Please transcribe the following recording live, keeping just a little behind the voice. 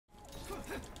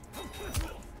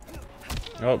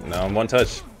Oh, now I'm one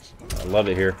touch. I love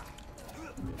it here.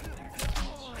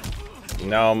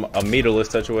 Now I'm a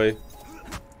meterless touch away.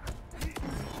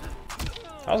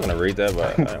 I was gonna read that,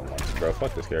 but I didn't want to, bro.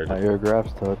 Fuck this character. Now your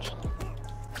grab's touch.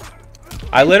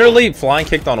 I literally flying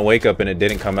kicked on a wake up and it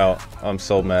didn't come out. I'm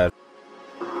so mad.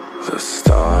 The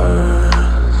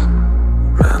stars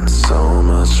meant so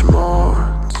much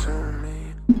more to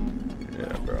me.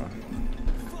 Yeah, bro.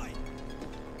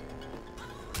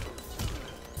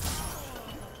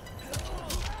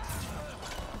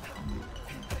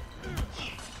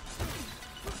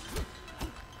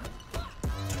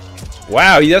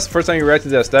 Wow, that's the first time you reacted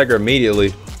to that stagger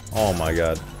immediately. Oh my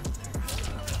god.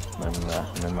 I'm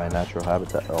in my natural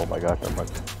habitat. Oh my gosh, I'm like...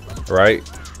 Right?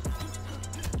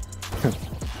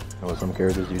 With some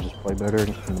characters you just play better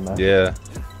in the match. Yeah.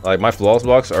 Like my flawless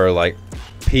blocks are like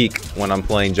peak when I'm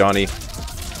playing Johnny.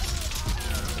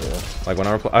 Yeah. Like when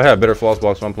I have better flawless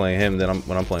blocks when I'm playing him than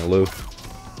when I'm playing Lou.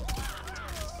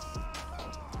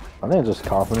 I think it's just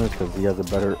confidence because he has a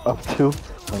better up two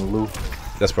than Lou.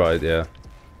 That's probably, yeah.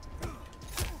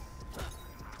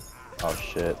 Oh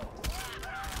shit.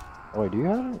 Oh wait, do you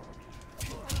have it?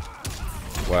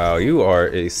 Wow, you are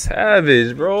a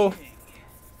savage, bro.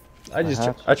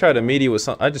 I tried to meet you with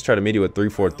I just tried to meet you with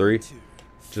 3-4-3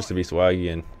 just to be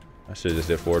swaggy, and I should have just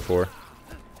did 4-4.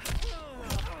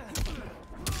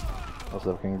 What's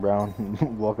up, King Brown?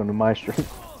 Welcome to my stream.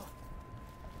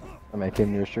 I mean, I came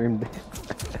to your stream.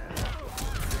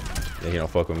 Yeah, he don't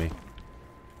fuck with me.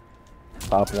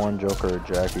 Top one, Joker or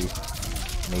Jackie?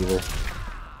 Neither.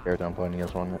 Character I'm playing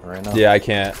against one right now. Yeah, I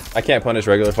can't punish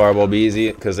regular fireball be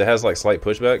easy because it has like slight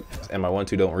pushback, and my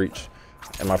 1-2 don't reach,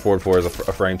 and my 4-4 is a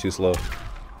frame too slow.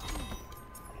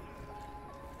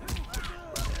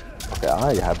 Okay,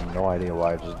 I have no idea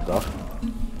why I just ducked,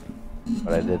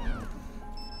 but I did.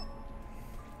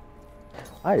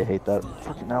 I hate that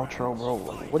fucking outro, bro.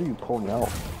 What are you pulling out?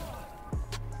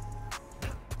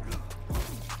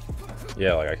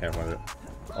 Yeah, like I can't find it.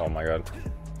 Oh my god.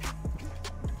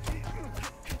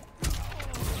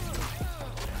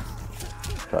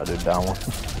 Try to do down one.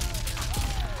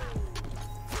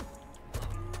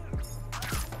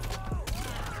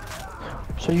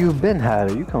 So you've been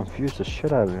had it. You confused the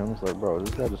shit out of me. I'm just like, bro,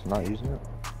 this guy just not using it.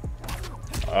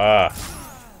 Ah,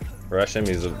 bro, that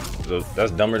shimmy is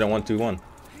that's dumber than 1-2-1.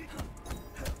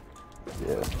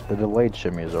 Yeah, the delayed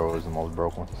shimmies are always the most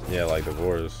broke ones. Yeah, like the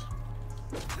Wars.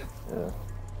 Yeah.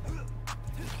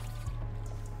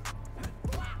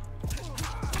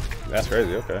 That's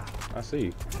crazy. Okay, I see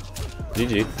you.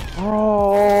 GG.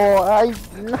 Oh,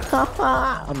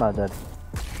 I'm not dead.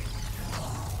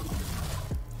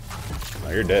 No,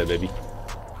 you're dead, baby.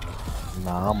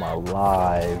 Nah, I'm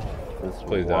alive. This is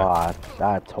Please what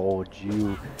I told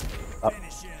you.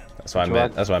 That's what I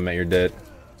meant. That's what I meant. You're dead.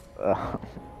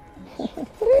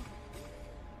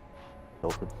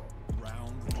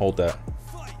 Hold that.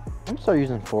 I'm gonna start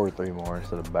using forward 3 more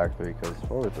instead of back 3 because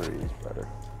forward 3 is better.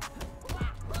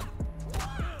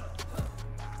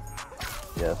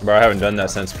 Yes. Bro, I haven't done that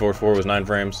since 4-4 was 9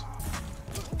 frames.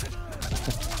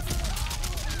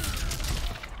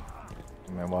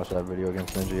 Man, watched that video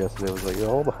against Ninja yesterday. I was like, yo,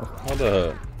 hold on. Hold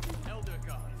up.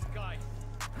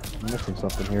 I'm missing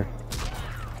something here.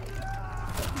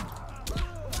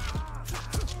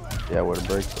 Yeah, where to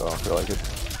break, so I don't feel like it.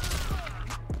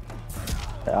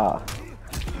 Yeah.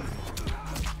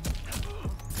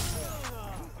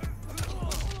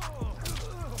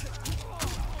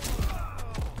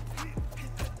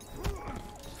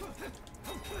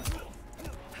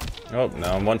 Oh,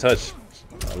 now I'm one touch.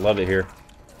 I love it here.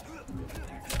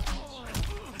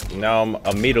 Now I'm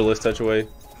a meterless touch away.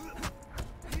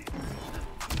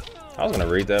 I was gonna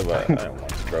read that, but I didn't want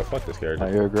to, bro. Fuck this character.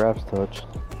 Now your grab's touch.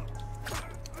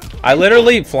 I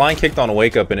literally flying kicked on a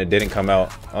wake up and it didn't come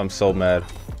out. I'm so mad.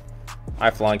 I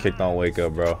flying kicked on a wake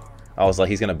up, bro. I was like,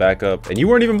 he's gonna back up, and you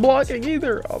weren't even blocking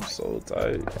either. I'm so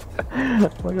tight.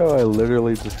 Look how I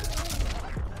literally just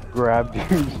grabbed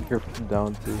your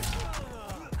down too.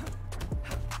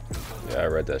 Yeah, I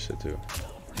read that shit too.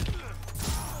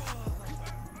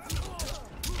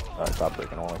 Alright, stop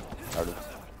breaking only.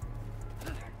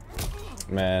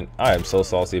 Man, I am so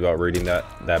saucy about reading that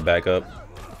backup.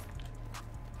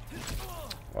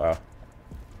 Wow.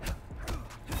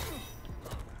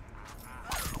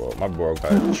 Well, my bro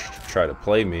kind of tried to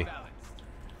play me.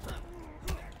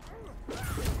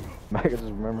 I can just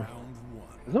remember.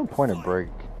 There's no point of break.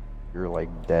 You're like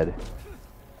dead.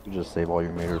 You just save all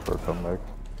your meter for a comeback.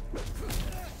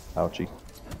 Ouchie.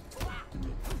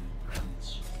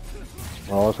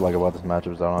 What I also like about this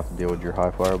matchup is I don't have to deal with your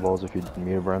high fireballs if you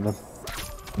meter burn them.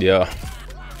 Yeah.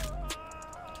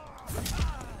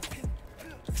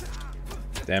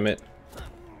 Damn it.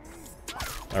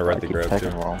 I read the grab too.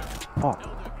 Wrong. Fuck.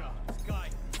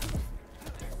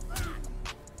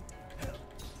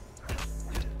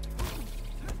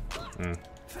 Mm.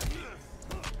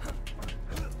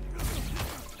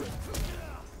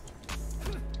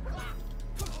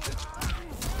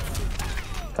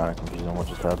 Kinda confused on what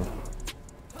just happened.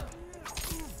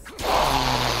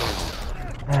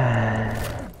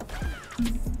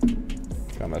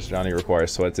 How much Johnny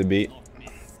requires Sweat to beat.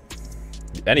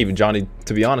 And even Johnny,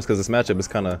 to be honest, because this matchup is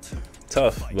kind of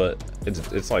tough, but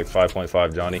it's like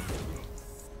 5.5 Johnny.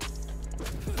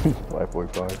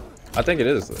 5.5. I think it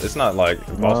is. It's not like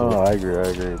impossible. No, I agree,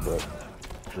 but it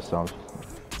just sounds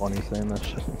funny saying that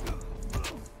shit.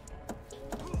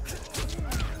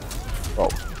 Oh,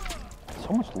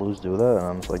 so much lose do that, and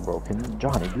I'm just like, bro, can you,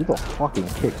 Johnny, do the fucking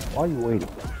kicks? Why are you waiting?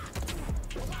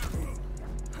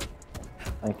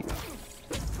 Thank you.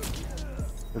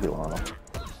 Really wanna.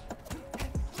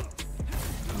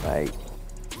 Mate.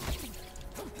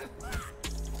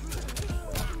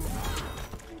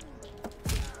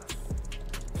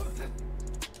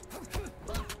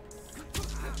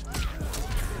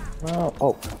 No.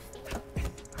 Oh.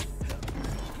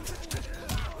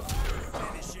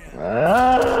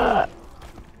 Ah!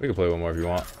 We can play one more if you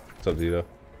want. It's up to you though.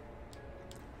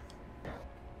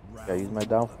 Gotta use my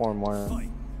down form more.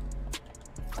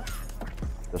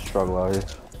 The struggle out here.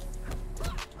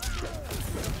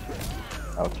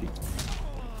 Ouchie.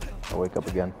 I wake up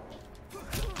again.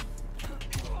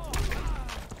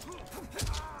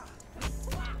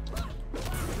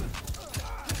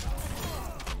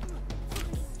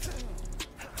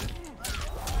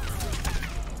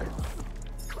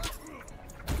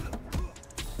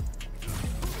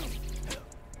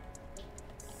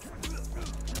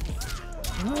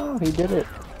 No, he did it.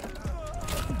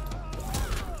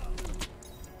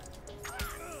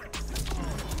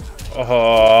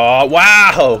 Oh,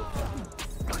 wow!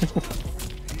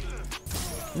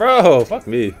 Bro, fuck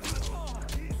me.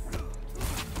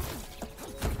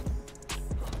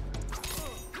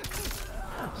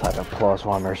 It's like a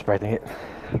 +1, I'm respecting it.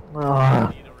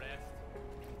 Ah.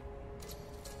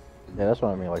 Yeah, that's what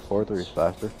I mean, like 4-3 is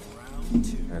faster.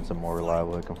 And it's a more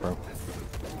reliable to confirm.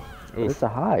 But it's a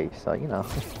high, so you know,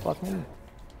 fuck me.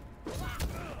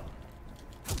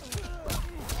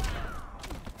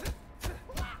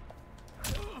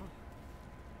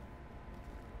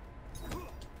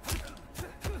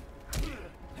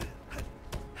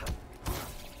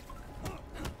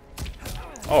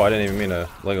 Oh, I didn't even mean to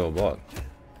let go of a block.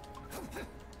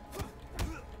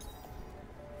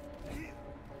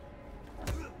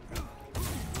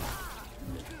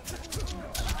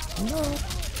 No.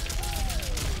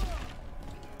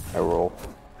 I roll.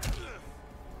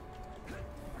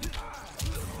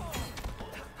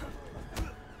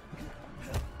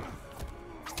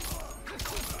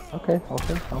 Okay,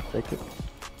 I'll take it.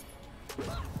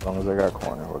 As long as I got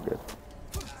corner, we're good.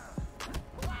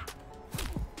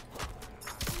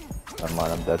 Never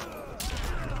mind, I'm dead.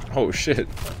 Oh shit.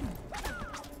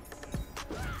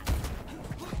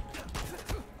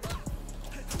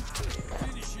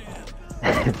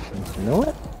 You know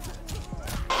what?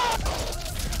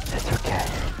 It's okay.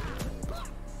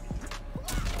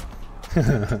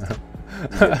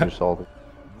 You're salty.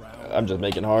 I'm just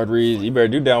making hard reads. You better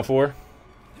do down 4.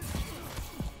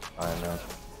 I know.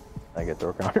 I get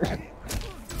throw counter.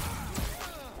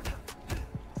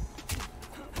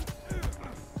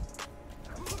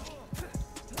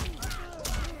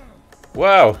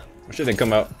 Wow. Shit didn't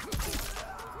come out.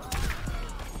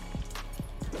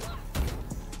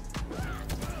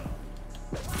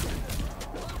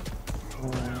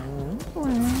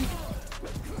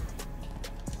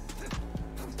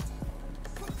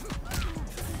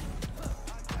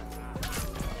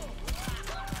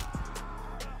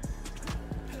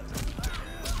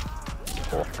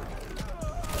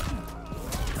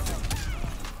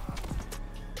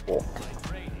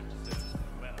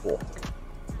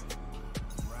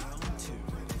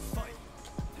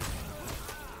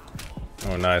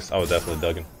 Oh, nice. I was definitely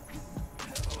dugging.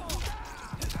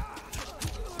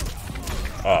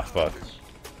 Oh, fuck.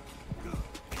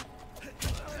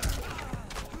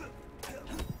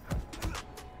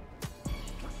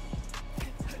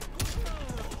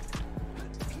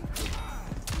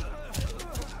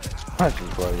 I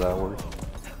just glad that worked.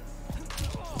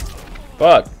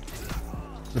 Fuck.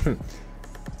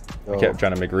 Yo, I kept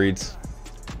trying to make reads.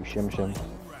 shim shim.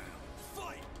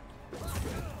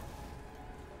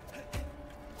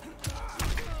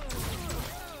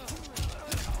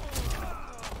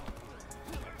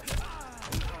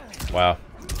 Wow.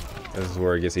 This is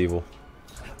where it gets evil.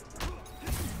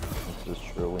 This is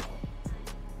truly.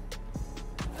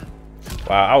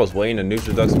 Wow, I was waiting to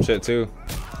neutral duck some shit too.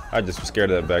 I just was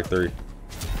scared of that back three.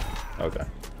 Okay.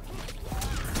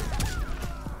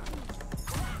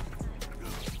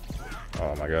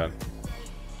 Oh my god.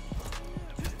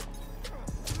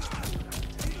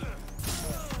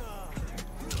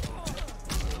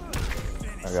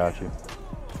 I got you.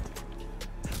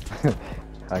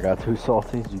 I got 2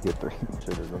 salties, you get 3.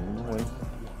 Shit is annoying.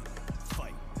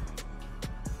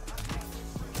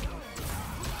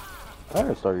 I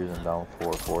gotta start using down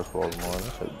 4 force balls more.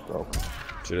 That shit's dope.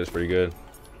 Shit is pretty good.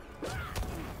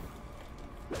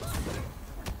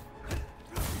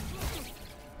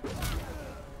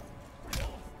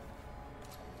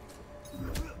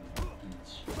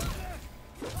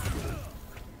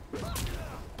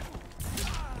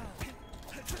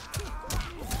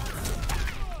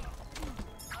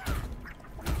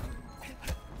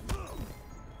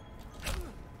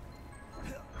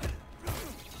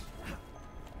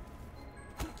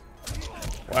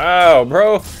 Wow,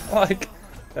 bro. Like,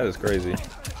 that is crazy.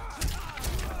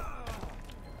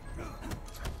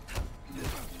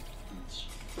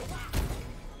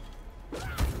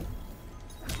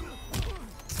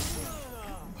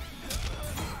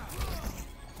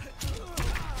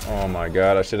 Oh my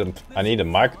god, I need a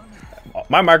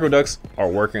my micro ducks are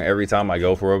working every time I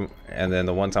go for them, and then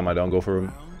the one time I don't go for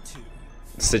them,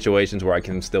 situations where I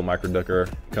can still micro duck are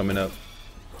coming up.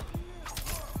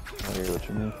 I get what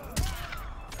you mean.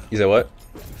 You said what?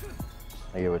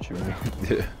 I get what you mean.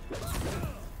 Yeah.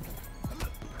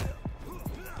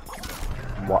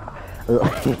 What?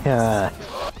 Yeah.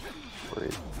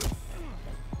 Great.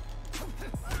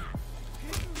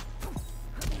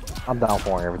 I'm down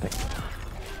for everything.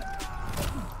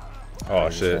 Oh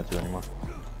shit.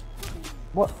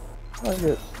 What? I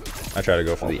get. I try to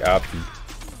go for the opti.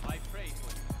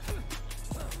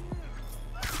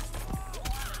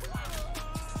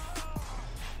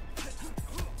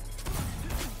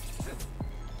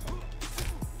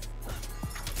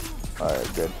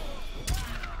 Alright, good.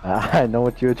 I know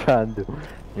what you were trying to do.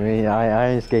 I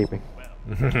ain't escaping.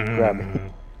 Grab me.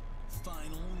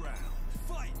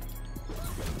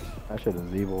 That shit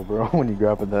is evil, bro. When you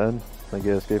grab at the end, then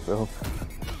get escape though.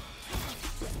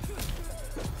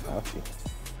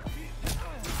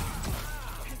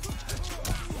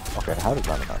 Okay, how did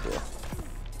that not do?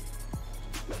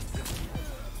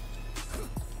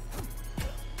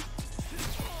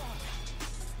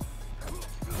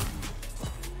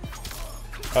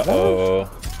 Uh-oh.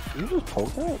 You just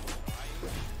poke that?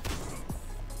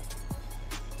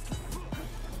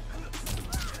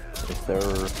 Is there...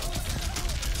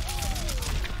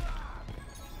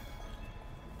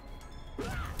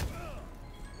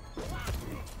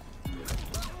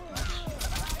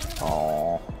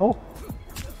 Oh.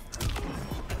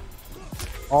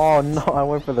 Oh no, I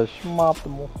went for the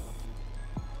schmoptimal.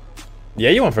 Yeah,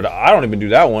 you went for the. I don't even do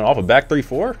that one off a back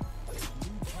 3-4.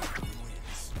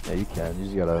 Yeah, you can. You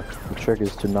just gotta. The trick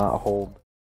is to not hold.